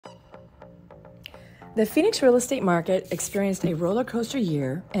The Phoenix real estate market experienced a roller coaster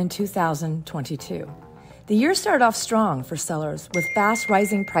year in 2022. The year started off strong for sellers with fast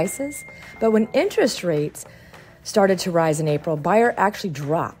rising prices, but when interest rates started to rise in April, buyer actually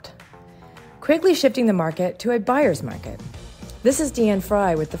dropped, quickly shifting the market to a buyer's market. This is Deanne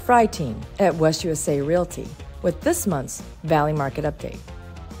Fry with the Fry team at West USA Realty with this month's Valley Market Update.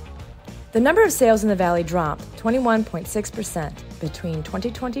 The number of sales in the Valley dropped 21.6% between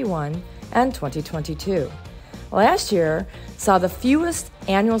 2021 and 2022. Last year saw the fewest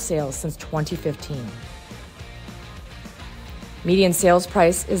annual sales since 2015. Median sales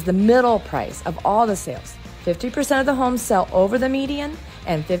price is the middle price of all the sales. 50% of the homes sell over the median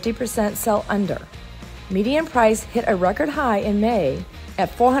and 50% sell under. Median price hit a record high in May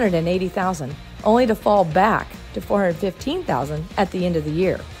at $480,000, only to fall back to $415,000 at the end of the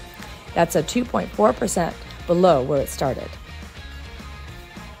year. That's a 2.4% below where it started.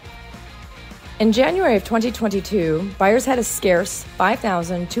 In January of 2022, buyers had a scarce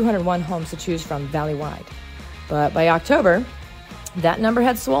 5,201 homes to choose from valley-wide. But by October, that number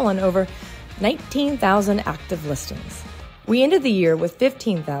had swollen over 19,000 active listings. We ended the year with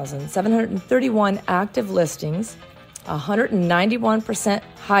 15,731 active listings, 191%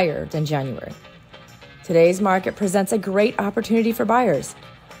 higher than January. Today's market presents a great opportunity for buyers,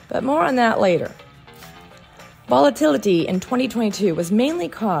 but more on that later. Volatility in 2022 was mainly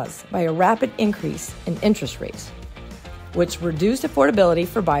caused by a rapid increase in interest rates, which reduced affordability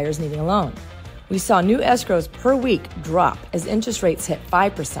for buyers needing a loan. We saw new escrows per week drop as interest rates hit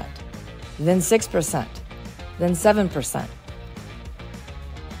 5%, then 6%, then 7%.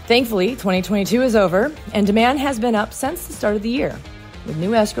 Thankfully, 2022 is over, and demand has been up since the start of the year, with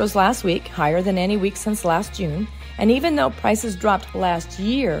new escrows last week higher than any week since last June. And even though prices dropped last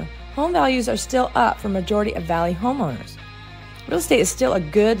year, home values are still up for majority of Valley homeowners. Real estate is still a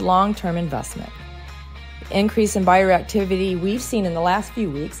good long-term investment. The increase in buyer activity we've seen in the last few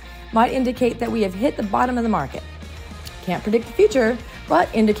weeks might indicate that we have hit the bottom of the market. Can't predict the future,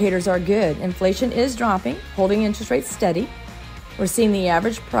 but indicators are good. Inflation is dropping, holding interest rates steady. We're seeing the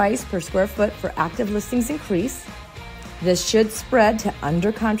average price per square foot for active listings increase. This should spread to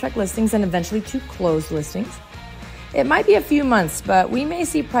under contract listings and eventually to closed listings. It might be a few months, but we may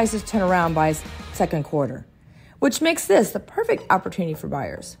see prices turn around by second quarter, which makes this the perfect opportunity for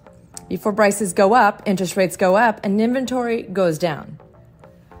buyers. Before prices go up, interest rates go up, and inventory goes down.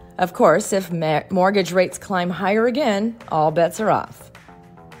 Of course, if mortgage rates climb higher again, all bets are off.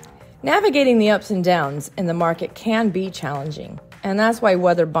 Navigating the ups and downs in the market can be challenging, and that's why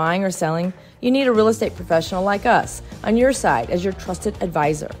whether buying or selling, you need a real estate professional like us on your side as your trusted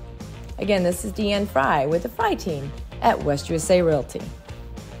advisor. Again, this is Deanne Fry with the Fry team at West USA Realty.